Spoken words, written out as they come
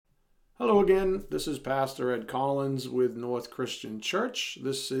Hello again. This is Pastor Ed Collins with North Christian Church.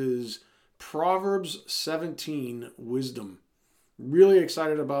 This is Proverbs 17 Wisdom. Really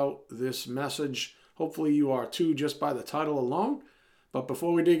excited about this message. Hopefully you are too, just by the title alone. But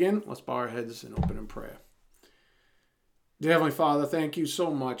before we dig in, let's bow our heads and open in prayer. Dear Heavenly Father, thank you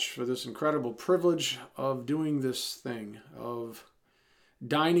so much for this incredible privilege of doing this thing, of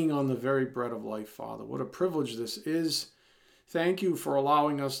dining on the very bread of life, Father. What a privilege this is. Thank you for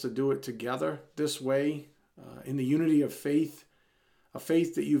allowing us to do it together this way, in the unity of faith, a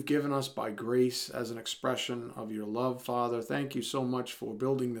faith that you've given us by grace as an expression of your love, Father. Thank you so much for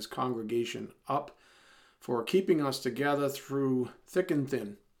building this congregation up, for keeping us together through thick and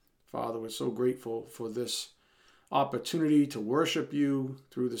thin. Father, we're so grateful for this opportunity to worship you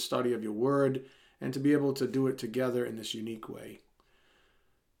through the study of your word and to be able to do it together in this unique way.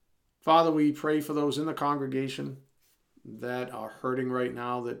 Father, we pray for those in the congregation that are hurting right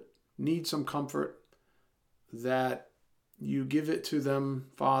now, that need some comfort, that you give it to them,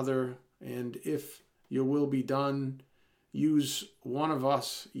 Father, and if your will be done, use one of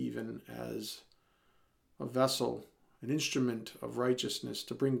us even as a vessel, an instrument of righteousness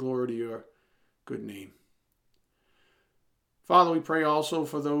to bring glory to your good name. Father, we pray also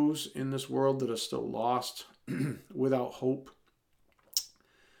for those in this world that are still lost, without hope,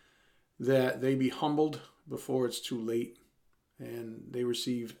 that they be humbled before it's too late and they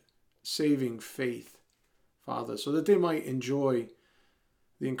receive saving faith, Father, so that they might enjoy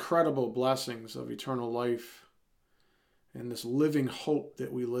the incredible blessings of eternal life and this living hope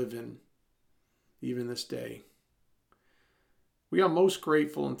that we live in even this day. We are most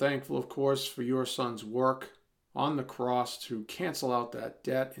grateful and thankful, of course, for your Son's work on the cross to cancel out that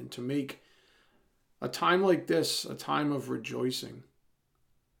debt and to make a time like this a time of rejoicing.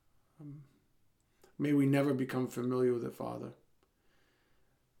 May we never become familiar with it, Father.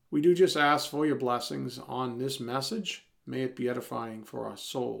 We do just ask for your blessings on this message. May it be edifying for our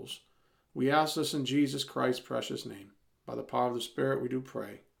souls. We ask this in Jesus Christ's precious name. By the power of the Spirit we do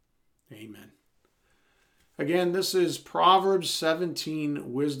pray. Amen. Again, this is Proverbs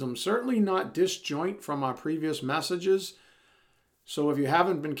 17 Wisdom. Certainly not disjoint from our previous messages. So if you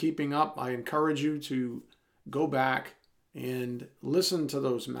haven't been keeping up, I encourage you to go back and listen to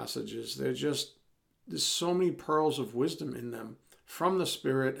those messages. There's so many pearls of wisdom in them from the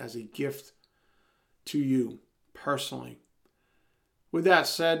Spirit as a gift to you personally. With that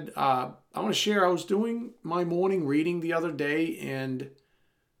said, I want to share, I was doing my morning reading the other day and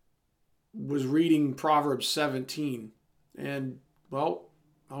was reading Proverbs 17. And, well,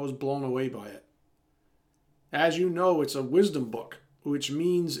 I was blown away by it. As you know, it's a wisdom book, which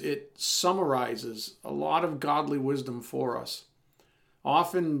means it summarizes a lot of godly wisdom for us,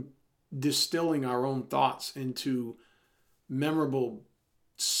 often distilling our own thoughts into memorable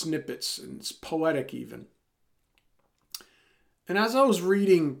snippets, and it's poetic even. And as I was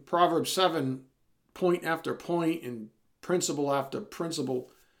reading Proverbs 7, point after point and principle after principle,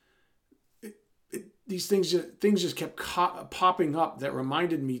 these things just kept popping up that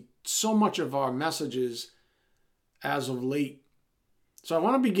reminded me so much of our messages as of late. So I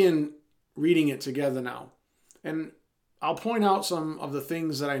want to begin reading it together now. And I'll point out some of the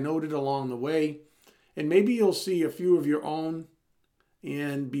things that I noted along the way, and maybe you'll see a few of your own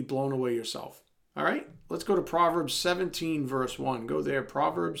and be blown away yourself. All right, let's go to Proverbs 17, verse 1. Go there,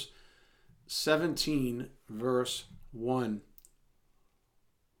 Proverbs 17, verse 1.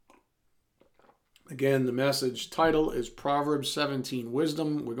 Again, the message title is Proverbs 17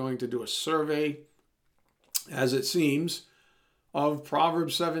 Wisdom. We're going to do a survey, as it seems, of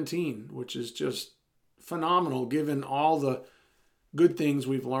Proverbs 17, which is just phenomenal given all the good things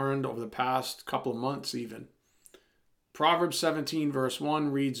we've learned over the past couple of months even. Proverbs 17 verse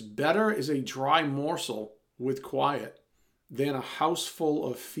 1 reads, "Better is a dry morsel with quiet than a house full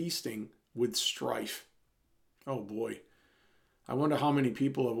of feasting with strife." Oh boy. I wonder how many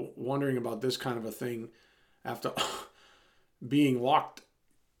people are wondering about this kind of a thing after being locked,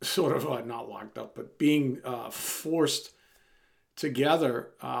 sort of, not locked up, but being forced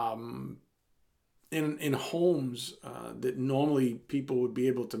together in homes that normally people would be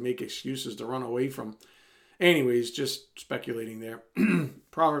able to make excuses to run away from. Anyways, just speculating there.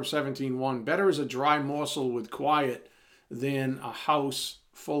 Proverbs 17:1, "Better is a dry morsel with quiet than a house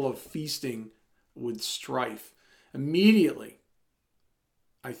full of feasting with strife." Immediately,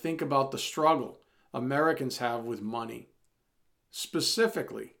 I think about the struggle Americans have with money.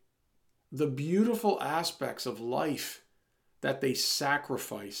 Specifically, the beautiful aspects of life that they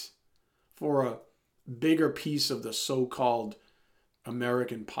sacrifice for a bigger piece of the so-called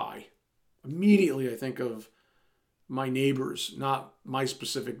American pie. Immediately I think of my neighbors, not my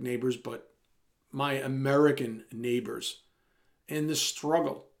specific neighbors, but my American neighbors, and the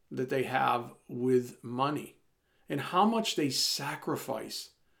struggle that they have with money and how much they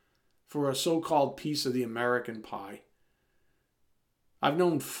sacrifice for a so-called piece of the American pie. I've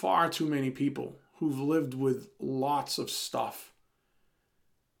known far too many people who've lived with lots of stuff,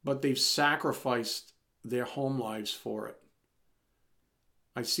 but they've sacrificed their home lives for it.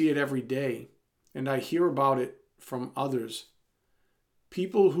 I see it every day, and I hear about it from others.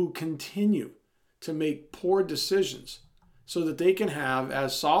 People who continue to make poor decisions so that they can have,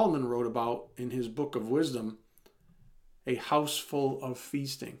 as Solomon wrote about in his book of wisdom, a house full of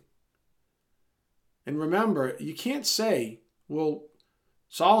feasting. And remember, you can't say, well,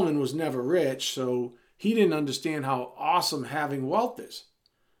 Solomon was never rich, so he didn't understand how awesome having wealth is.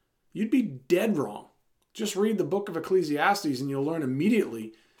 You'd be dead wrong. Just read the book of Ecclesiastes and you'll learn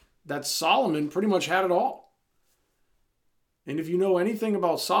immediately that Solomon pretty much had it all. And if you know anything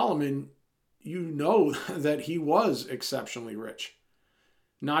about Solomon, you know that he was exceptionally rich,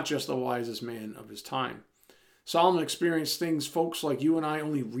 not just the wisest man of his time. Solomon experienced things folks like you and I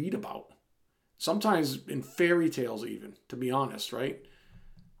only read about, sometimes in fairy tales even, to be honest, right?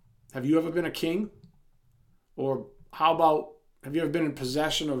 Have you ever been a king? Or how about, have you ever been in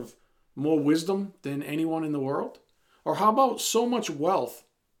possession of more wisdom than anyone in the world? Or how about so much wealth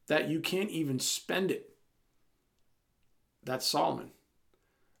that you can't even spend it? That's Solomon.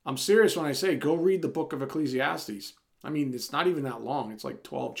 I'm serious when I say go read the book of Ecclesiastes. I mean, it's not even that long. It's like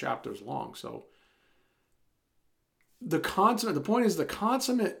 12 chapters long. So the point is the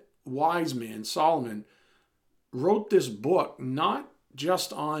consummate wise man, Solomon, wrote this book not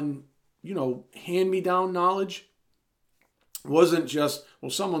just on, hand-me-down knowledge. It wasn't just, well,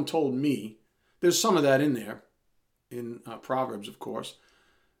 someone told me. There's some of that in there, in Proverbs, of course.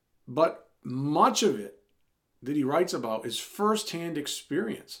 But much of it that he writes about is firsthand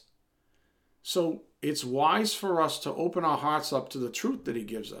experience. So it's wise for us to open our hearts up to the truth that he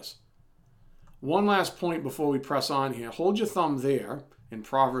gives us. One last point before we press on here. Hold your thumb there in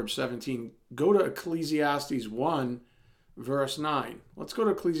Proverbs 17. Go to Ecclesiastes 1, verse 9. Let's go to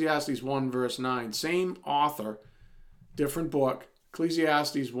Ecclesiastes 1, verse 9. Same author, different book.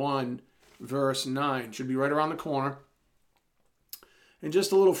 Ecclesiastes 1, verse 9. Should be right around the corner. And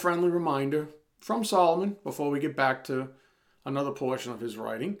just a little friendly reminder from Solomon before we get back to another portion of his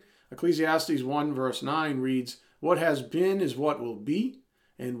writing. Ecclesiastes 1, verse 9 reads, "What has been is what will be,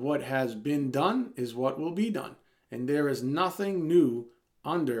 and what has been done is what will be done. And there is nothing new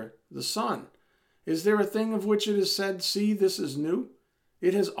under the sun. Is there a thing of which it is said, see, this is new?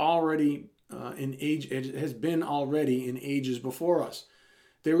 It has been already in ages before us.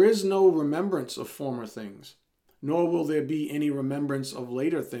 There is no remembrance of former things, nor will there be any remembrance of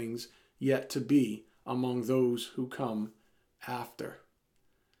later things yet to be among those who come after."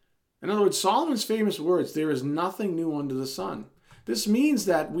 In other words, Solomon's famous words, there is nothing new under the sun. This means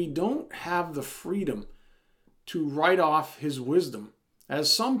that we don't have the freedom to write off his wisdom,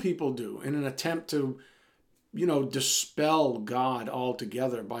 as some people do, in an attempt to, dispel God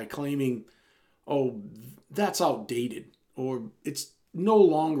altogether by claiming, oh, that's outdated, or it's no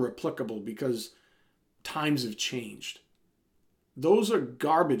longer applicable because times have changed. Those are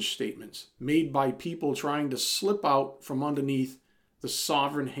garbage statements made by people trying to slip out from underneath the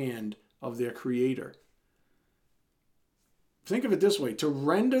sovereign hand of their Creator. Think of it this way. To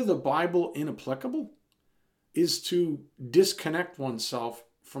render the Bible inapplicable is to disconnect oneself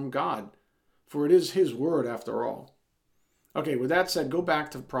from God, for it is his word after all. Okay, with that said, go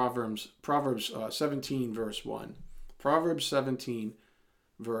back to Proverbs 17, verse 1. Proverbs 17,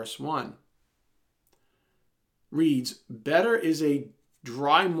 verse 1 reads, "Better is a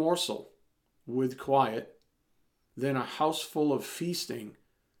dry morsel with quiet than a house full of feasting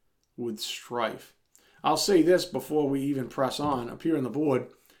with strife." I'll say this before we even press on. Up here on the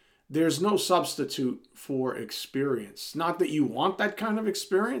board, there's no substitute for experience. Not that you want that kind of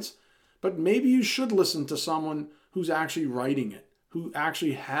experience, but maybe you should listen to someone who's actually writing it, who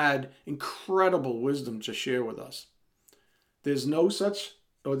actually had incredible wisdom to share with us. There's no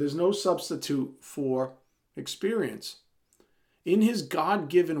substitute for experience. In his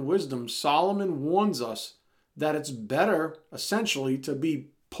God-given wisdom, Solomon warns us that it's better, essentially, to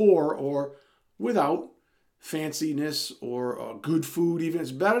be poor or without fanciness or good food even.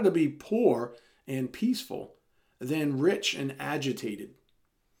 It's better to be poor and peaceful than rich and agitated.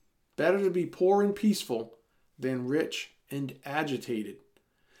 Better to be poor and peaceful than rich and agitated.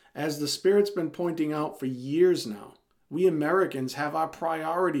 As the Spirit's been pointing out for years now, we Americans have our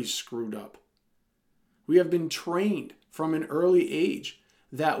priorities screwed up. We have been trained from an early age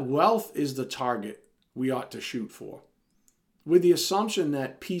that wealth is the target we ought to shoot for, with the assumption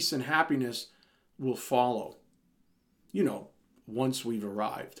that peace and happiness will follow, once we've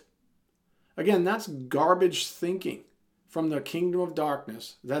arrived. Again, that's garbage thinking from the kingdom of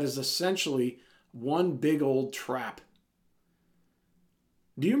darkness that is essentially one big old trap.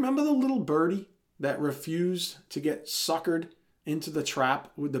 Do you remember the little birdie that refused to get suckered into the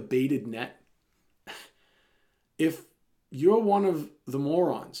trap with the baited net? If you're one of the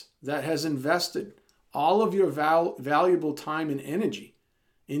morons that has invested all of your valuable time and energy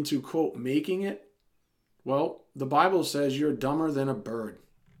into, quote, making it, well, the Bible says you're dumber than a bird.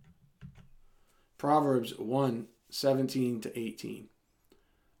 Proverbs 1:17-18.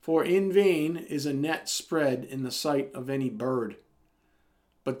 For in vain is a net spread in the sight of any bird.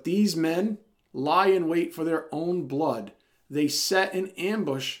 But these men lie in wait for their own blood. They set an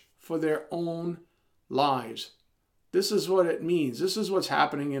ambush for their own lives. This is what it means. This is what's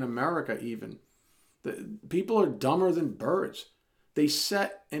happening in America even. People are dumber than birds. They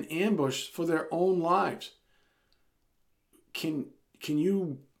set an ambush for their own lives. Can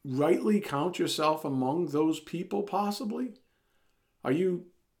you rightly count yourself among those people possibly? Are you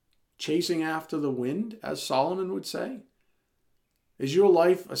chasing after the wind, as Solomon would say? Is your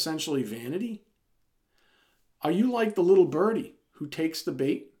life essentially vanity? Are you like the little birdie who takes the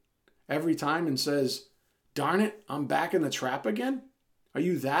bait every time and says, darn it, I'm back in the trap again? Are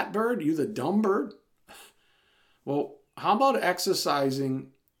you that bird? Are you the dumb bird? Well, how about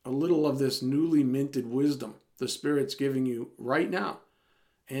exercising a little of this newly minted wisdom the Spirit's giving you right now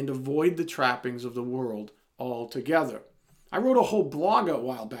and avoid the trappings of the world altogether? I wrote a whole blog a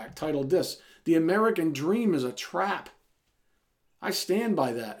while back titled this, The American Dream is a Trap. I stand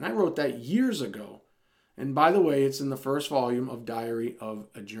by that, and I wrote that years ago. And by the way, it's in the first volume of Diary of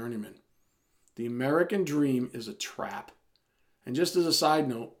a Journeyman. The American Dream is a trap. And just as a side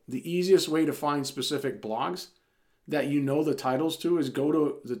note, the easiest way to find specific blogs that you know the titles to is go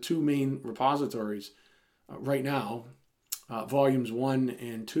to the two main repositories right now, volumes 1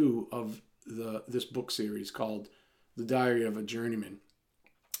 and 2 of this book series called The Diary of a Journeyman.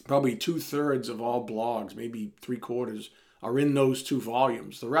 Probably 2/3 of all blogs, maybe 3/4, are in those 2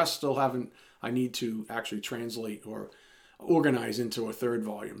 volumes. The rest still haven't. I need to actually translate or organize into a 3rd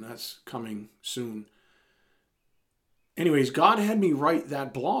volume. That's coming soon. Anyways, God had me write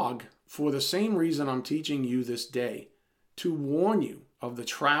that blog for the same reason I'm teaching you this day, to warn you of the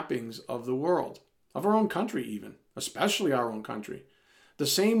trappings of the world, of our own country even, especially our own country. The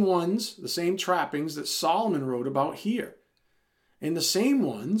same ones, the same trappings that Solomon wrote about here. And the same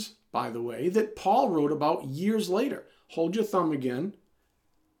ones, by the way, that Paul wrote about years later. Hold your thumb again.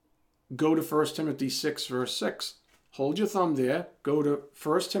 Go to 1 Timothy 6, verse 6. Hold your thumb there. Go to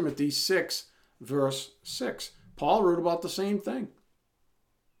 1 Timothy 6, verse 6. Paul wrote about the same thing.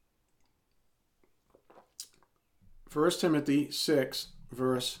 1 Timothy 6,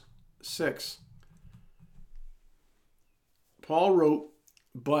 verse 6. Paul wrote,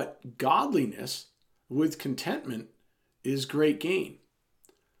 but godliness with contentment is great gain.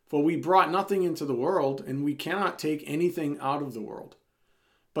 For we brought nothing into the world, and we cannot take anything out of the world.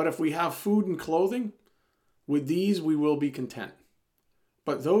 But if we have food and clothing, with these we will be content.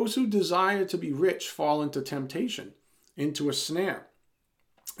 But those who desire to be rich fall into temptation, into a snare,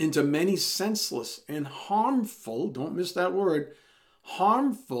 into many senseless and harmful, don't miss that word,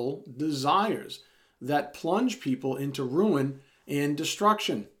 harmful desires that plunge people into ruin and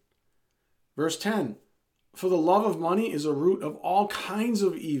destruction. Verse 10, for the love of money is a root of all kinds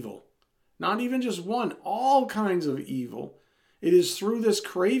of evil. Not even just one, all kinds of evil. It is through this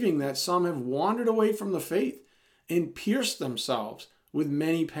craving that some have wandered away from the faith and pierced themselves with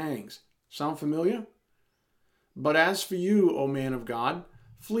many pangs. Sound familiar? But as for you, O man of God,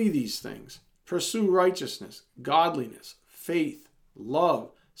 flee these things. Pursue righteousness, godliness, faith,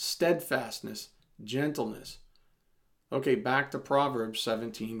 love, steadfastness, gentleness. Okay, back to Proverbs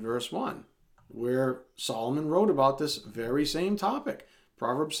 17, verse 1, where Solomon wrote about this very same topic.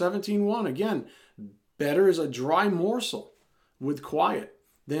 Proverbs 17:1, again, better is a dry morsel with quiet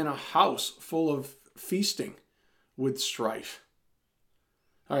than a house full of feasting with strife.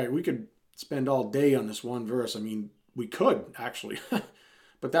 All right, we could spend all day on this one verse. I mean, we could actually,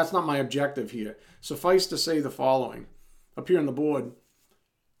 but that's not my objective here. Suffice to say the following. Up here on the board,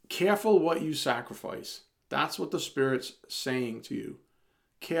 careful what you sacrifice. That's what the Spirit's saying to you.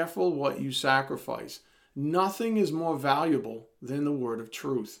 Careful what you sacrifice. Nothing is more valuable than the word of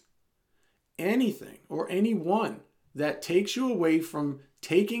truth. Anything or anyone that takes you away from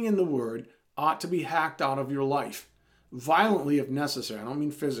taking in the word ought to be hacked out of your life. Violently if necessary. I don't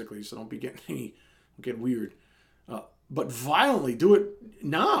mean physically, so don't get weird. but violently. Do it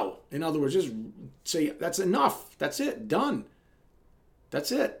now. In other words, just say, that's enough. That's it. Done.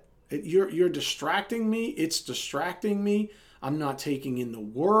 That's it. You're distracting me. It's distracting me. I'm not taking in the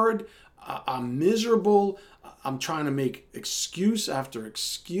word. I'm miserable. I'm trying to make excuse after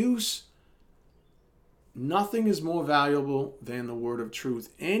excuse. Nothing is more valuable than the word of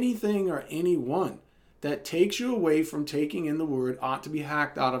truth. Anything or anyone that takes you away from taking in the word ought to be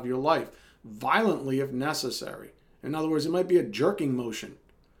hacked out of your life, violently if necessary. In other words, it might be a jerking motion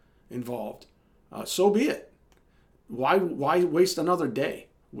involved. So be it. Why waste another day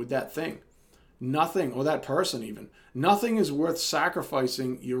with that thing? Nothing, or that person even. Nothing is worth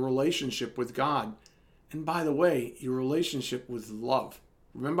sacrificing your relationship with God. And by the way, your relationship with love.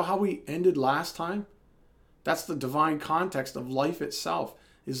 Remember how we ended last time? That's the divine context of life itself,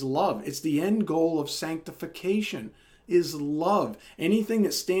 is love. It's the end goal of sanctification, is love. Anything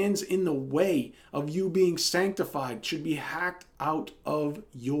that stands in the way of you being sanctified should be hacked out of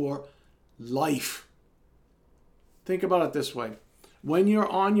your life. Think about it this way. When you're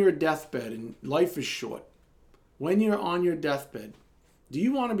on your deathbed, and life is short, when you're on your deathbed, do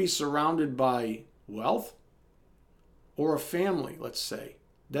you want to be surrounded by wealth or a family, let's say,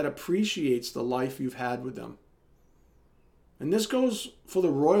 that appreciates the life you've had with them? And this goes for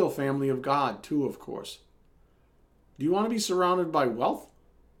the royal family of God too, of course. Do you want to be surrounded by wealth,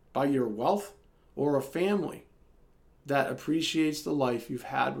 by your wealth, or a family that appreciates the life you've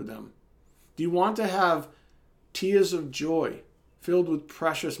had with them? Do you want to have tears of joy filled with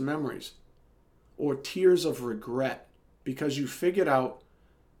precious memories, or tears of regret because you figured out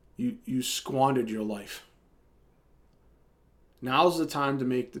you squandered your life? Now's the time to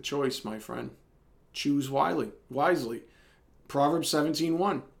make the choice, my friend. Choose wisely. Proverbs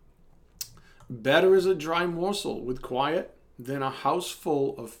 17:1. Better is a dry morsel with quiet than a house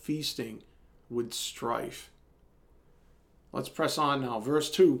full of feasting with strife. Let's press on now. Verse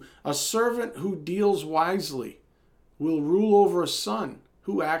 2. A servant who deals wisely will rule over a son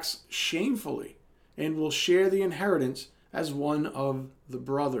who acts shamefully, and will share the inheritance as one of the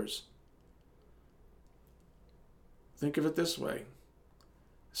brothers. Think of it this way.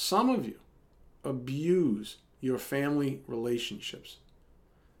 Some of you abuse your family relationships.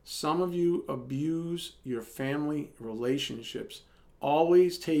 Some of you abuse your family relationships,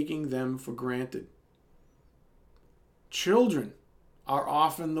 always taking them for granted. Children are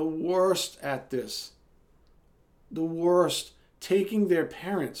often the worst at this. The worst, taking their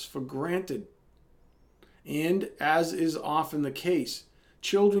parents for granted. And as is often the case,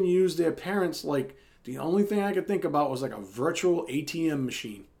 children use their parents like, the only thing I could think about was like a virtual ATM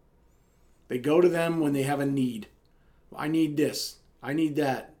machine. They go to them when they have a need. I need this, I need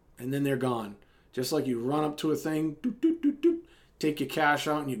that, and then they're gone. Just like you run up to a thing, doot, doot, doot, doot, take your cash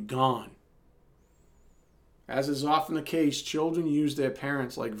out and you're gone. As is often the case, children use their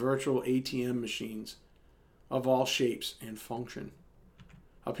parents like virtual ATM machines of all shapes and function.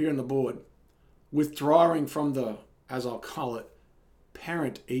 Up here on the board, withdrawing from the, as I'll call it,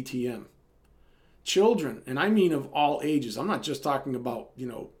 parent ATM. Children, and I mean of all ages. I'm not just talking about,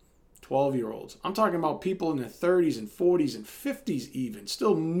 12-year-olds. I'm talking about people in their 30s and 40s and 50s even,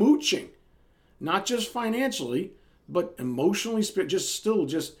 still mooching. Not just financially, but emotionally,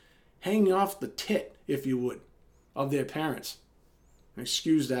 just hanging off the tit, if you would, of their parents.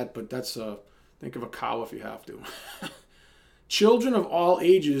 Excuse that, but that's think of a cow if you have to. Children of all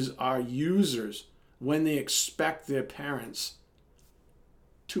ages are users when they expect their parents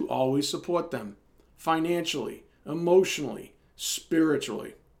to always support them financially, emotionally,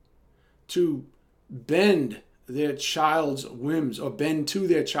 spiritually, to bend their child's whims or bend to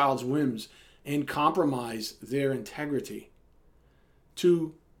their child's whims and compromise their integrity,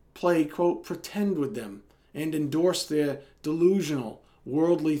 to play, quote, pretend with them and endorse their delusional,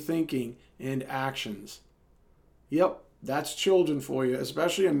 worldly thinking and actions. Yep, that's children for you,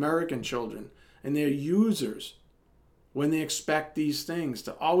 especially American children. And they're users when they expect these things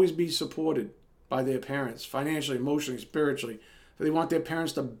to always be supported by their parents, financially, emotionally, spiritually. They want their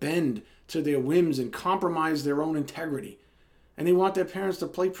parents to bend to their whims and compromise their own integrity. And they want their parents to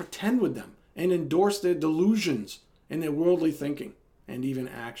play pretend with them and endorse their delusions and their worldly thinking and even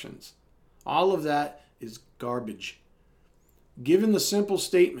actions. All of that is garbage. Given the simple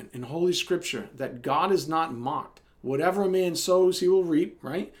statement in Holy Scripture that God is not mocked, whatever a man sows, he will reap,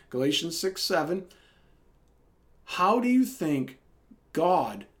 right? Galatians 6:7. How do you think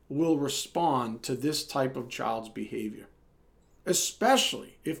God will respond to this type of child's behavior?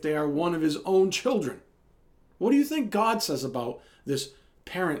 Especially if they are one of his own children. What do you think God says about this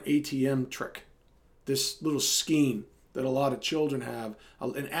parent ATM trick? This little scheme that a lot of children have,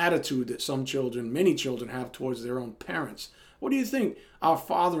 an attitude that many children have towards their own parents. What do you think our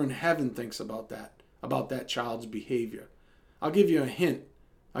Father in heaven thinks about that child's behavior? I'll give you a hint.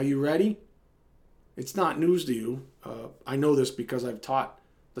 Are you ready? It's not news to you. I know this because I've taught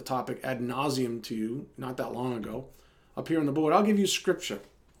the topic ad nauseum to you not that long ago. Up here on the board, I'll give you scripture.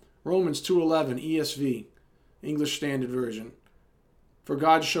 Romans 2:11, ESV, English Standard Version. For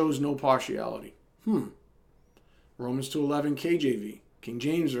God shows no partiality. Romans 2:11, KJV, King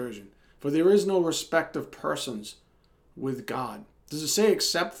James Version. For there is no respect of persons with God. Does it say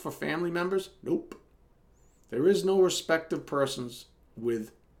except for family members? Nope. There is no respect of persons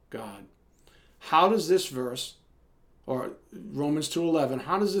with God. How does this verse, or Romans 2:11,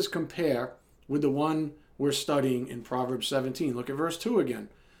 how does this compare with the one we're studying in Proverbs 17? Look at verse 2 again.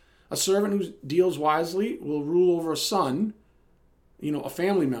 A servant who deals wisely will rule over a son, a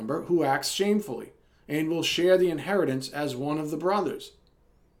family member who acts shamefully, and will share the inheritance as one of the brothers.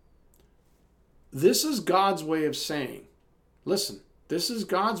 This is God's way of saying, listen, this is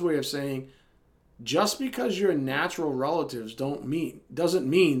God's way of saying, just because you're natural relatives doesn't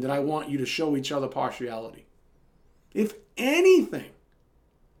mean that I want you to show each other partiality. If anything,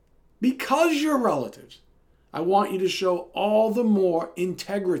 because you're relatives, I want you to show all the more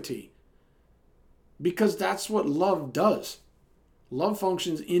integrity, because that's what love does. Love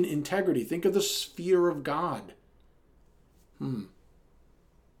functions in integrity. Think of the sphere of God.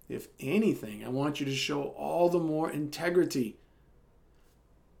 If anything, I want you to show all the more integrity.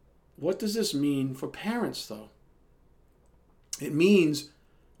 What does this mean for parents, though? It means,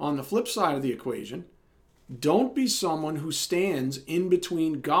 on the flip side of the equation, don't be someone who stands in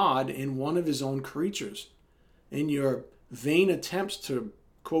between God and one of his own creatures in your vain attempts to,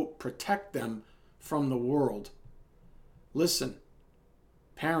 quote, protect them from the world. Listen,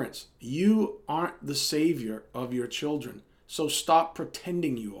 parents, you aren't the savior of your children, so stop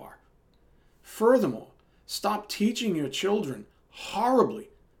pretending you are. Furthermore, stop teaching your children horribly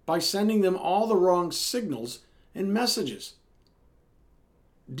by sending them all the wrong signals and messages.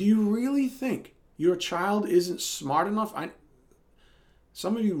 Do you really think your child isn't smart enough?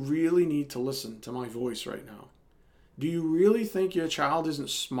 Some of you really need to listen to my voice right now. Do you really think your child isn't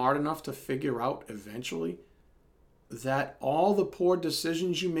smart enough to figure out eventually that all the poor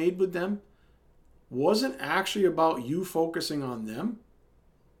decisions you made with them wasn't actually about you focusing on them,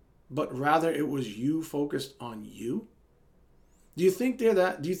 but rather it was you focused on you? Do you think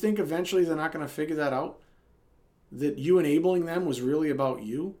do you think eventually they're not going to figure that out? That you enabling them was really about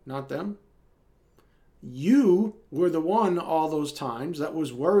you, not them? You were the one all those times that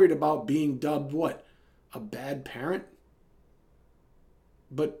was worried about being dubbed what? A bad parent?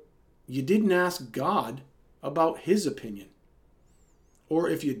 But you didn't ask God about his opinion. Or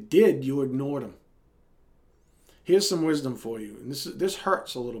if you did, you ignored him. Here's some wisdom for you. And this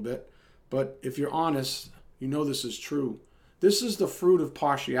hurts a little bit, but if you're honest, you know this is true. This is the fruit of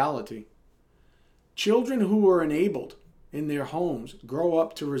partiality. Children who are enabled in their homes grow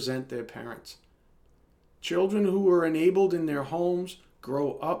up to resent their parents. Children who are enabled in their homes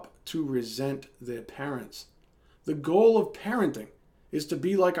grow up to resent their parents. The goal of parenting is to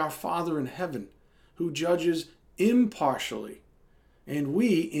be like our Father in heaven, who judges impartially. And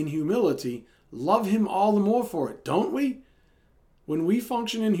we, in humility, love him all the more for it, don't we? When we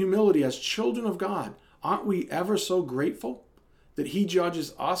function in humility as children of God, aren't we ever so grateful that he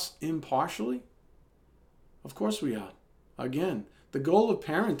judges us impartially? Of course we are. Again, the goal of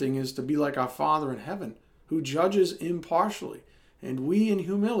parenting is to be like our Father in heaven, who judges impartially. And we, in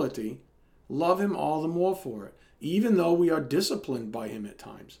humility, love him all the more for it, even though we are disciplined by him at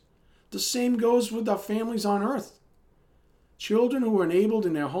times. The same goes with our families on earth. Children who are enabled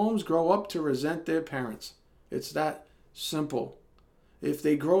in their homes grow up to resent their parents. It's that simple. If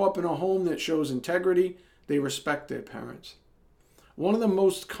they grow up in a home that shows integrity, they respect their parents. One of the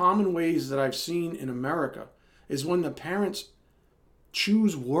most common ways that I've seen in America is when the parents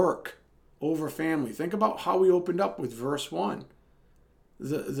choose work over family. Think about how we opened up with verse 1.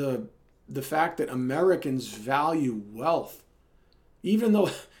 The fact that Americans value wealth. Even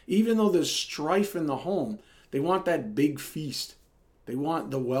though there's strife in the home, they want that big feast. They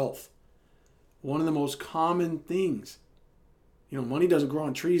want the wealth. One of the most common things. Money doesn't grow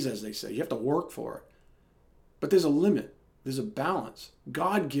on trees, as they say. You have to work for it. But there's a limit. There's a balance.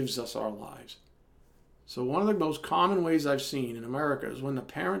 God gives us our lives. So one of the most common ways I've seen in America is when the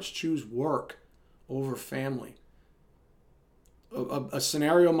parents choose work over family. A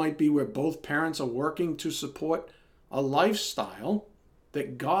scenario might be where both parents are working to support a lifestyle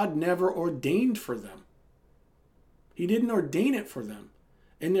that God never ordained for them. He didn't ordain it for them.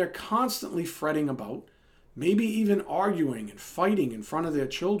 And they're constantly fretting about maybe even arguing and fighting in front of their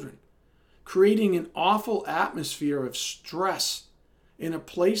children, creating an awful atmosphere of stress in a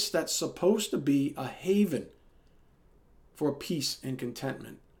place that's supposed to be a haven for peace and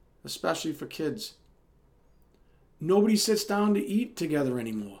contentment, especially for kids. Nobody sits down to eat together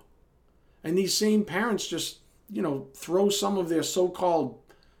anymore. And these same parents just, throw some of their so-called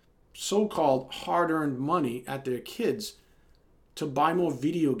hard-earned money at their kids to buy more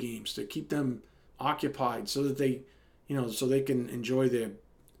video games to keep them occupied so that they can enjoy their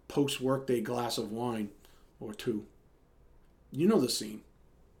post-workday glass of wine or two. You know the scene.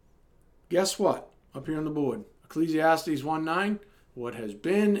 Guess what? Up here on the board. Ecclesiastes 1:9. What has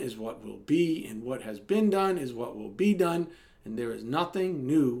been is what will be, and what has been done is what will be done, and there is nothing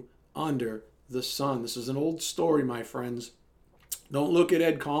new under the sun. This is an old story, my friends. Don't look at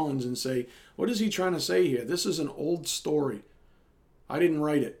Ed Collins and say, what is he trying to say here? This is an old story. I didn't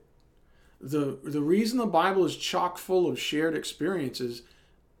write it. The reason the Bible is chock full of shared experiences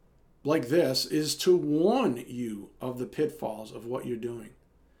like this is to warn you of the pitfalls of what you're doing.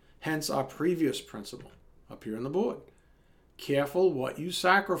 Hence our previous principle up here on the board. Careful what you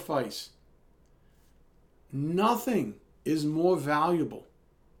sacrifice. Nothing is more valuable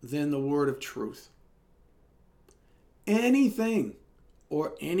than the word of truth. Anything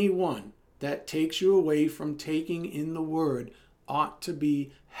or anyone that takes you away from taking in the word ought to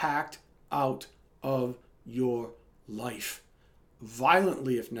be hacked out of your life,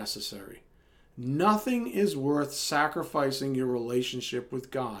 violently if necessary. Nothing is worth sacrificing your relationship with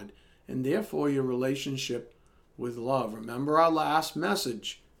God and therefore your relationship with love. Remember our last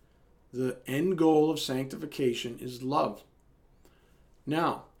message. The end goal of sanctification is love.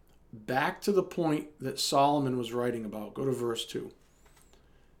 Now, back to the point that Solomon was writing about. Go to verse 2.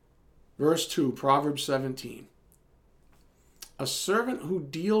 Verse 2, Proverbs 17. A servant who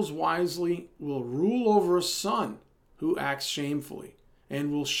deals wisely will rule over a son who acts shamefully,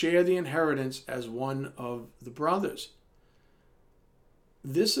 and will share the inheritance as one of the brothers.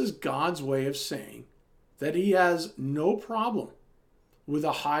 This is God's way of saying that he has no problem with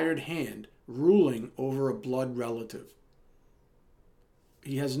a hired hand ruling over a blood relative.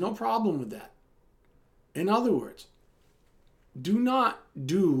 He has no problem with that. In other words, do not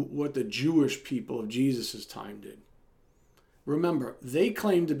do what the Jewish people of Jesus' time did. Remember, they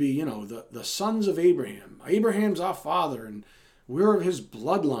claimed to be, the sons of Abraham. Abraham's our father, and we're of his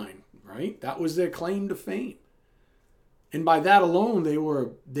bloodline, right? That was their claim to fame. And by that alone,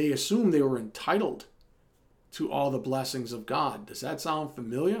 they assumed they were entitled to all the blessings of God. Does that sound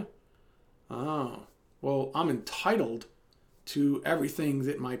familiar? Oh, well, I'm entitled to everything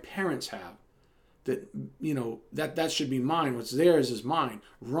that my parents have. That should be mine. What's theirs is mine.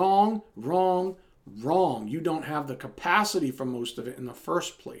 Wrong, wrong, wrong. You don't have the capacity for most of it in the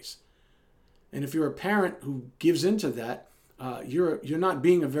first place. And if you're a parent who gives into that, you're not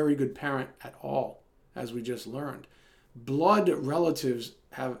being a very good parent at all, as we just learned. Blood relatives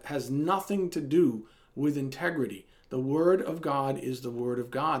has nothing to do with integrity. The word of God is the word of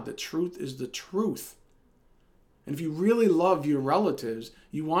God. The truth is the truth. And if you really love your relatives,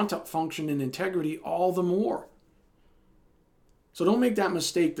 you want to function in integrity all the more. So don't make that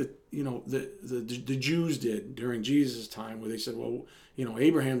mistake that the Jews did during Jesus' time, where they said, well,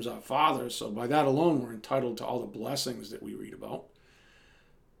 Abraham's our father, so by that alone we're entitled to all the blessings that we read about,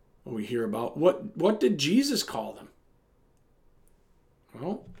 or we hear about. What did Jesus call them?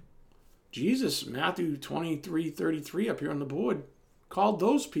 Well, Jesus, Matthew 23:33 up here on the board, called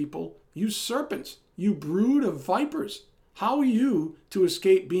those people, you serpents, you brood of vipers. How are you to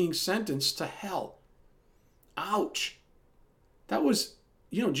escape being sentenced to hell? Ouch. That was,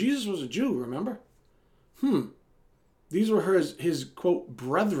 Jesus was a Jew, remember? These were his quote,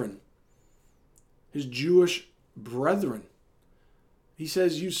 brethren, his Jewish brethren. He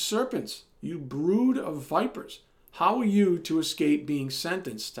says, you serpents, you brood of vipers. How are you to escape being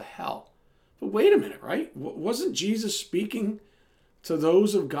sentenced to hell? But wait a minute, right? Wasn't Jesus speaking to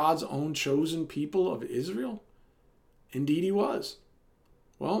those of God's own chosen people of Israel? Indeed he was.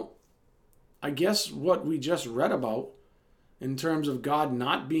 Well, I guess what we just read about in terms of God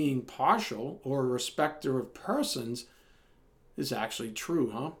not being partial or a respecter of persons is actually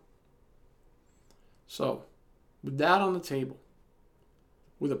true, huh? So, with that on the table,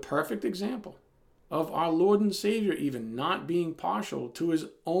 with a perfect example of our Lord and Savior even not being partial to his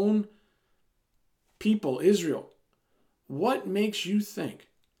own people, Israel, what makes you think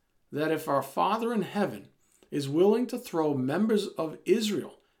that if our Father in heaven is willing to throw members of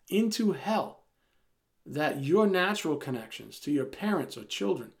Israel into hell, that your natural connections to your parents or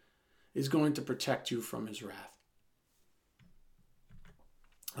children is going to protect you from his wrath?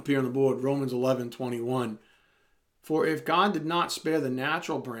 up here on the board, Romans 11:21. For if God did not spare the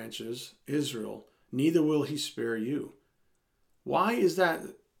natural branches, Israel, neither will he spare you. Why is that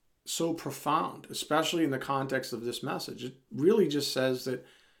so profound, especially in the context of this message? It really just says that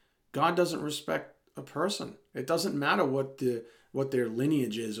God doesn't respect a person. It doesn't matter what their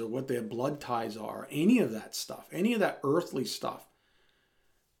lineage is or what their blood ties are, any of that stuff, any of that earthly stuff.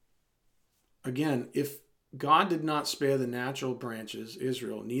 Again, if God did not spare the natural branches,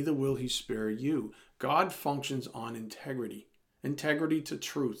 Israel, neither will he spare you. God functions on integrity, integrity to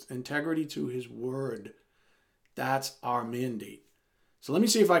truth, integrity to his word. That's our mandate. So let me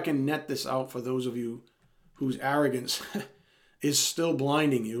see if I can net this out for those of you whose arrogance is still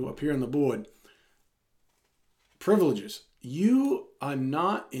blinding you up here on the board. Privileges. You are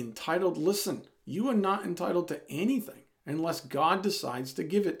not entitled, listen, you are not entitled to anything unless God decides to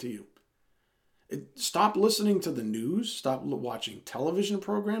give it to you. Stop listening to the news. Stop watching television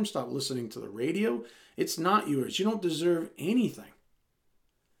programs. Stop listening to the radio. It's not yours. You don't deserve anything.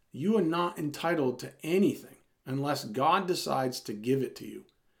 You are not entitled to anything unless God decides to give it to you.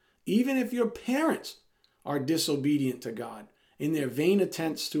 Even if your parents are disobedient to God in their vain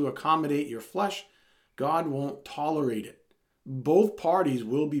attempts to accommodate your flesh, God won't tolerate it. Both parties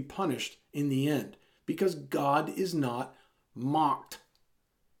will be punished in the end because God is not mocked.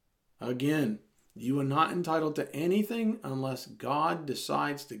 Again, you are not entitled to anything unless God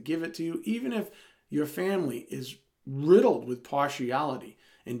decides to give it to you, even if your family is riddled with partiality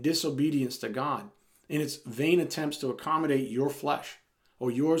and disobedience to God in its vain attempts to accommodate your flesh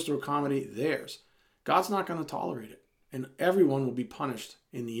or yours to accommodate theirs. God's not going to tolerate it, and everyone will be punished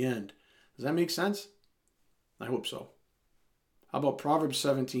in the end. Does that make sense? I hope so. How about Proverbs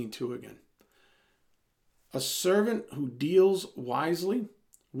 17:2 again? A servant who deals wisely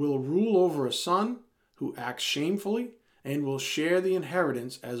will rule over a son who acts shamefully and will share the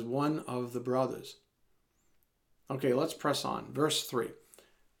inheritance as one of the brothers. Okay, let's press on. Verse 3.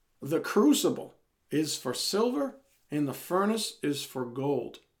 The crucible is for silver and the furnace is for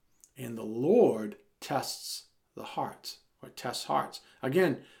gold, and the Lord tests the hearts, or tests hearts.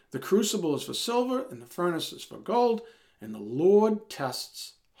 Again, the crucible is for silver and the furnace is for gold, and the Lord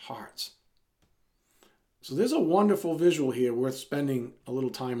tests hearts. So there's a wonderful visual here worth spending a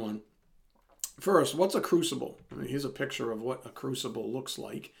little time on. First, what's a crucible? Here's a picture of what a crucible looks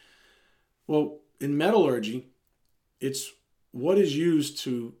like. Well, in metallurgy, it's what is used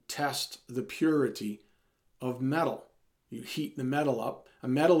to test the purity of metal. You heat the metal up. A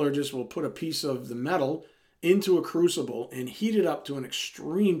metallurgist will put a piece of the metal into a crucible and heat it up to an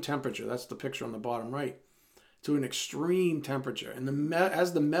extreme temperature. That's the picture on the bottom right. To an extreme temperature. And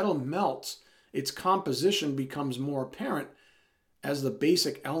as the metal melts, its composition becomes more apparent as the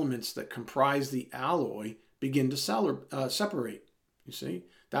basic elements that comprise the alloy begin to separate. You see,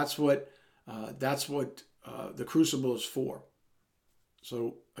 that's what the crucible is for.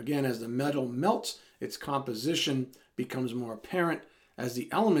 So again, as the metal melts, its composition becomes more apparent as the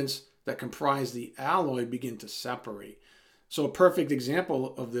elements that comprise the alloy begin to separate. So a perfect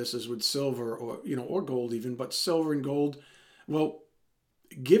example of this is with silver or gold even, but silver and gold, well,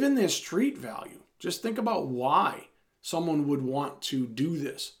 given their street value, just think about why someone would want to do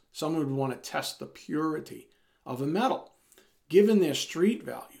this. Someone would want to test the purity of a metal. Given their street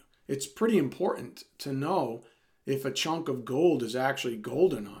value, it's pretty important to know if a chunk of gold is actually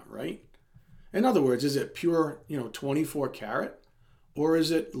gold or not, right? In other words, is it pure, 24 karat, or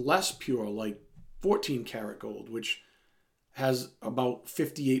is it less pure, like 14 karat gold, which has about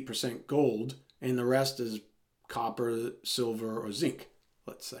 58% gold, and the rest is copper, silver, or zinc,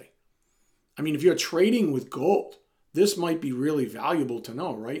 let's say. I mean, if you're trading with gold, this might be really valuable to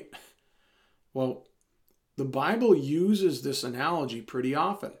know, right? Well, the Bible uses this analogy pretty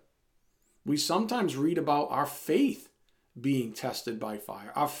often. We sometimes read about our faith being tested by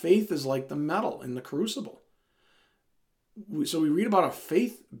fire. Our faith is like the metal in the crucible. So we read about our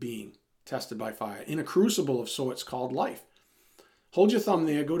faith being tested by fire in a crucible of sorts called life. Hold your thumb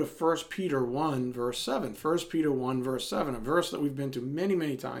there. Go to 1 Peter 1, verse 7. 1 Peter 1, verse 7, a verse that we've been to many,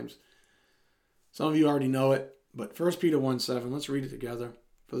 many times. Some of you already know it, but 1 Peter 1, 7, let's read it together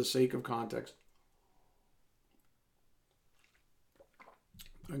for the sake of context.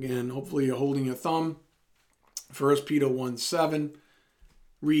 Again, hopefully you're holding your thumb. 1 Peter 1, 7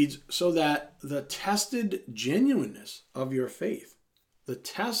 reads, so that the tested genuineness of your faith,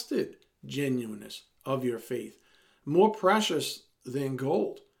 more precious than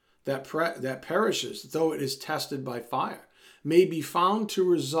gold that perishes, though it is tested by fire, may be found to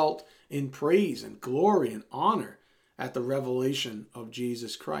result in praise and glory and honor at the revelation of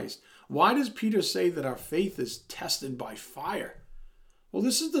Jesus Christ. Why does Peter say that our faith is tested by fire? Well,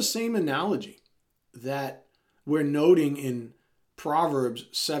 this is the same analogy that we're noting in Proverbs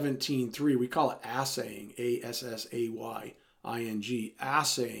 17:3. We call it assaying, assaying,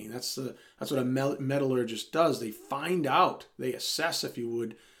 assaying. That's what a metallurgist does. They find out, they assess, if you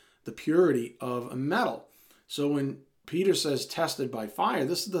would, the purity of a metal. So when Peter says tested by fire,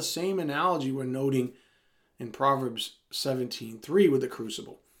 this is the same analogy we're noting in Proverbs 17:3 with the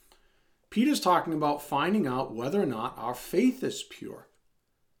crucible. Peter's talking about finding out whether or not our faith is pure.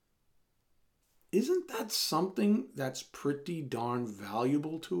 Isn't that something that's pretty darn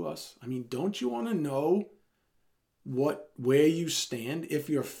valuable to us? I mean, don't you want to know where you stand if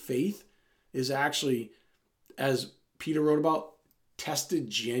your faith is actually, as Peter wrote about, tested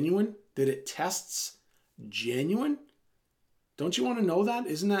genuine? That it tests genuine? Don't you want to know that?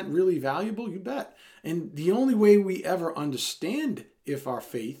 Isn't that really valuable? You bet. And the only way we ever understand if our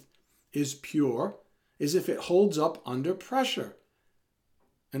faith is pure is if it holds up under pressure.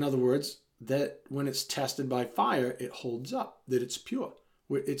 In other words, that when it's tested by fire, it holds up, that it's pure,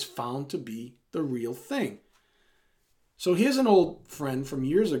 where it's found to be the real thing. So here's an old friend from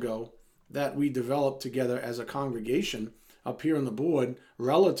years ago that we developed together as a congregation up here on the board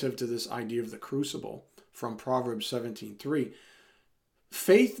relative to this idea of the crucible from Proverbs 17:3.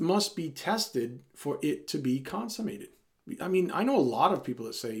 Faith must be tested for it to be consummated. I mean, I know a lot of people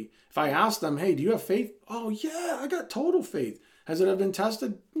that say, if I ask them, hey, do you have faith? Oh, yeah, I got total faith. Has it ever been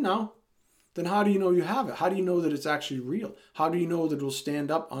tested? No. Then how do you know you have it? How do you know that it's actually real? How do you know that it will stand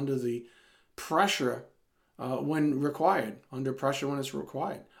up under the pressure when required, under pressure when it's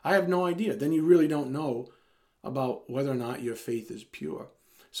required? I have no idea. Then you really don't know about whether or not your faith is pure.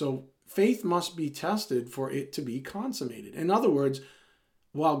 So faith must be tested for it to be consummated. In other words,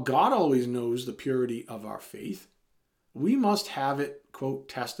 while God always knows the purity of our faith, we must have it, quote,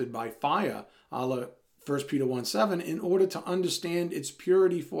 tested by fire, a la 1 Peter 1:7, in order to understand its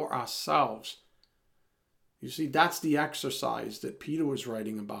purity for ourselves. You see, that's the exercise that Peter was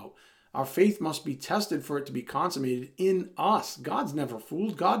writing about. Our faith must be tested for it to be consummated in us. God's never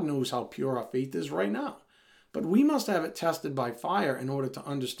fooled. God knows how pure our faith is right now. But we must have it tested by fire in order to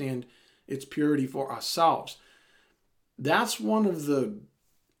understand its purity for ourselves. That's one of the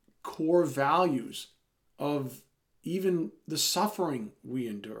core values of even the suffering we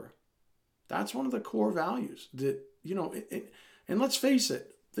endure. That's one of the core values that, and let's face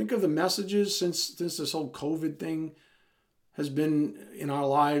it, think of the messages since this whole COVID thing has been in our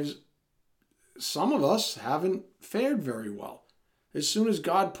lives. Some of us haven't fared very well. As soon as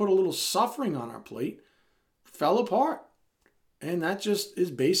God put a little suffering on our plate, fell apart. And that just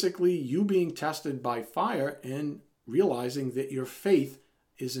is basically you being tested by fire and realizing that your faith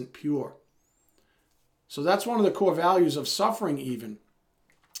isn't pure. So that's one of the core values of suffering even,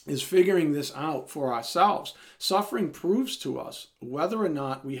 is figuring this out for ourselves. Suffering proves to us whether or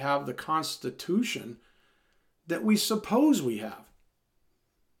not we have the constitution that we suppose we have.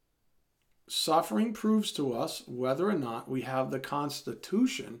 Suffering proves to us whether or not we have the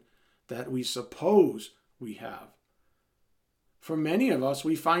constitution that we suppose we have. For many of us,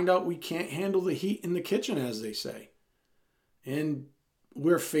 we find out we can't handle the heat in the kitchen, as they say. And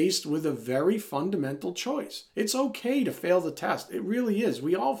we're faced with a very fundamental choice. It's okay to fail the test. It really is.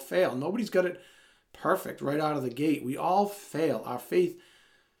 We all fail. Nobody's got it perfect right out of the gate. We all fail. Our faith,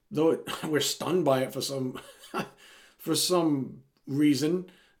 though we're stunned by it for some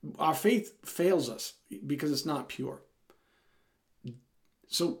reason, our faith fails us because it's not pure.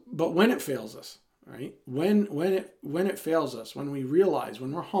 So, but when it fails us, right? When it fails us, when we realize,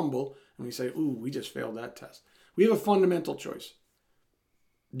 when we're humble and we say, ooh, we just failed that test, we have a fundamental choice.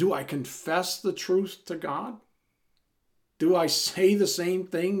 Do I confess the truth to God? Do I say the same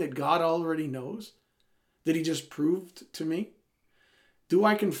thing that God already knows, that he just proved to me? Do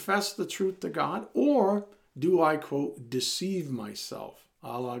I confess the truth to God? Or do I, quote, deceive myself,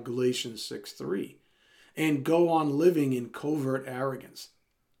 a la Galatians 6:3, and go on living in covert arrogance?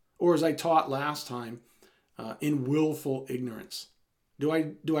 Or as I taught last time, in willful ignorance? Do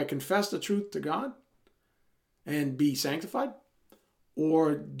I confess the truth to God and be sanctified?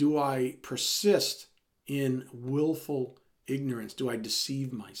 Or do I persist in willful ignorance? Do I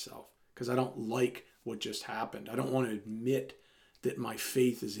deceive myself because I don't like what just happened? I don't want to admit that my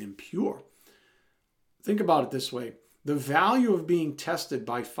faith is impure. Think about it this way. The value of being tested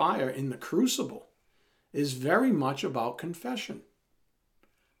by fire in the crucible is very much about confession.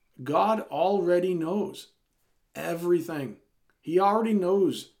 God already knows everything. He already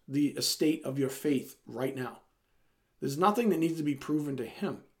knows the estate of your faith right now. There's nothing that needs to be proven to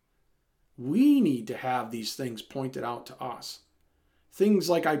him. We need to have these things pointed out to us. Things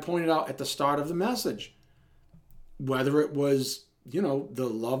like I pointed out at the start of the message. Whether it was the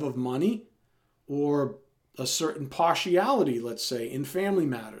love of money or a certain partiality, let's say, in family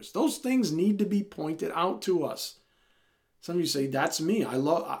matters. Those things need to be pointed out to us. Some of you say, that's me.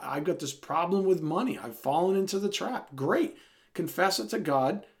 I got this problem with money. I've fallen into the trap. Great. Confess it to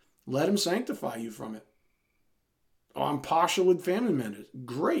God. Let him sanctify you from it. Oh, I'm partial with family members.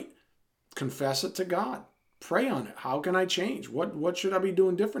 Great. Confess it to God. Pray on it. How can I change? What should I be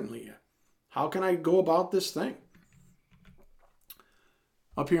doing differently here? How can I go about this thing?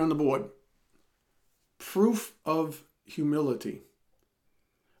 Up here on the board, proof of humility.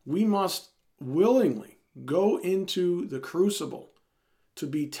 We must willingly go into the crucible to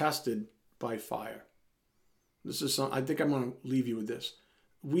be tested by fire. This is I think I'm going to leave you with this.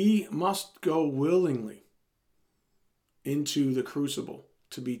 We must go willingly into the crucible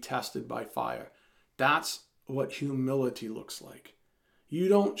to be tested by fire. That's what humility looks like. You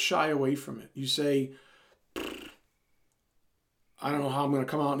don't shy away from it. You say, I don't know how I'm going to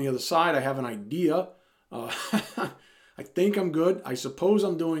come out on the other side. I have an idea. I think I'm good. I suppose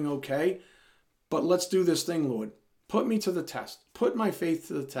I'm doing okay. But let's do this thing, Lord. Put me to the test. Put my faith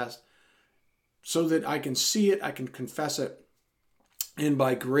to the test so that I can see it, I can confess it. And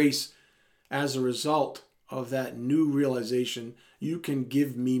by grace, as a result of that new realization, you can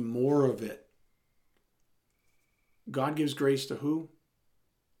give me more of it. God gives grace to who?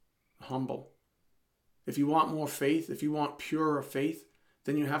 Humble. If you want more faith, if you want purer faith,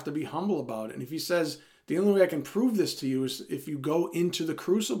 then you have to be humble about it. And if he says, the only way I can prove this to you is if you go into the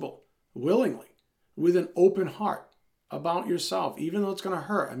crucible willingly, with an open heart about yourself, even though it's going to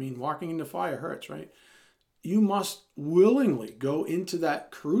hurt. I mean, walking into fire hurts, right? You must willingly go into that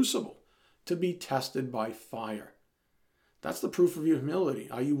crucible to be tested by fire. That's the proof of your humility.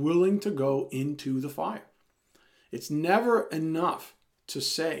 Are you willing to go into the fire? It's never enough to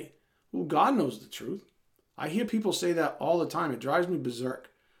say, well, God knows the truth. I hear people say that all the time. It drives me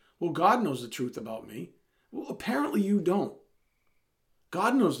berserk. Well, God knows the truth about me. Well, apparently you don't.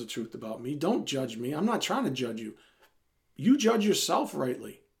 God knows the truth about me. Don't judge me. I'm not trying to judge you. You judge yourself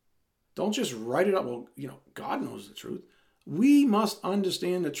rightly. Don't just write it up. Well, God knows the truth. We must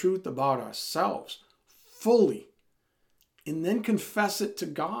understand the truth about ourselves fully and then confess it to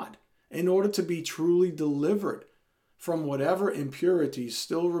God in order to be truly delivered from whatever impurities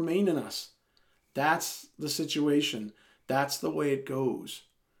still remain in us. That's the situation. That's the way it goes.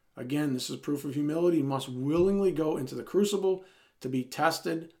 Again, this is proof of humility. You must willingly go into the crucible to be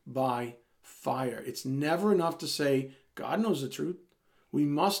tested by fire. It's never enough to say, God knows the truth. We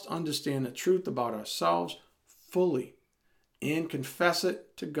must understand the truth about ourselves fully and confess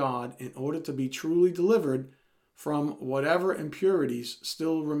it to God in order to be truly delivered from whatever impurities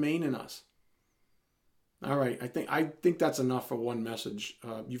still remain in us. All right, I think that's enough for one message.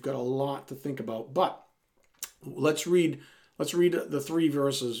 You've got a lot to think about, but let's read the 3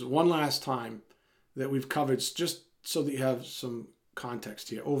 verses one last time that we've covered, just so that you have some context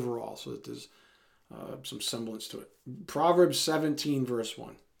here overall, so that there's some semblance to it. Proverbs 17, verse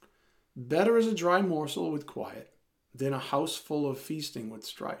 1. Better is a dry morsel with quiet than a house full of feasting with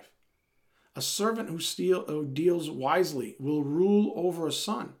strife. A servant who deals wisely will rule over a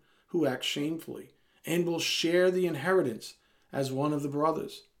son who acts shamefully, and will share the inheritance as one of the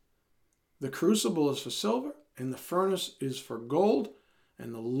brothers. The crucible is for silver, and the furnace is for gold,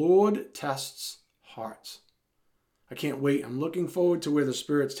 and the Lord tests hearts. I can't wait. I'm looking forward to where the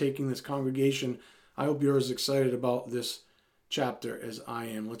Spirit's taking this congregation. I hope you're as excited about this chapter as I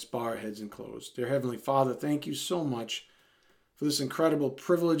am. Let's bow our heads and close. Dear Heavenly Father, thank you so much for this incredible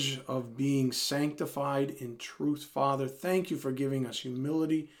privilege of being sanctified in truth, Father. Thank you for giving us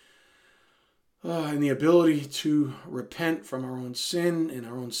humility and the ability to repent from our own sin and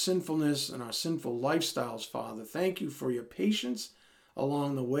our own sinfulness and our sinful lifestyles, Father. Thank you for your patience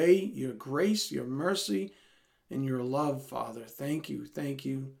along the way, your grace, your mercy, and your love, Father. Thank you, thank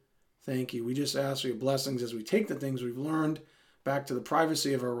you, thank you. We just ask for your blessings as we take the things we've learned back to the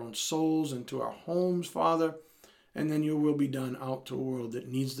privacy of our own souls and to our homes, Father, and then your will be done out to a world that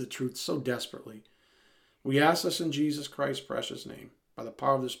needs the truth so desperately. We ask this in Jesus Christ's precious name. By the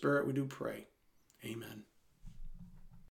power of the Spirit, we do pray. Amen.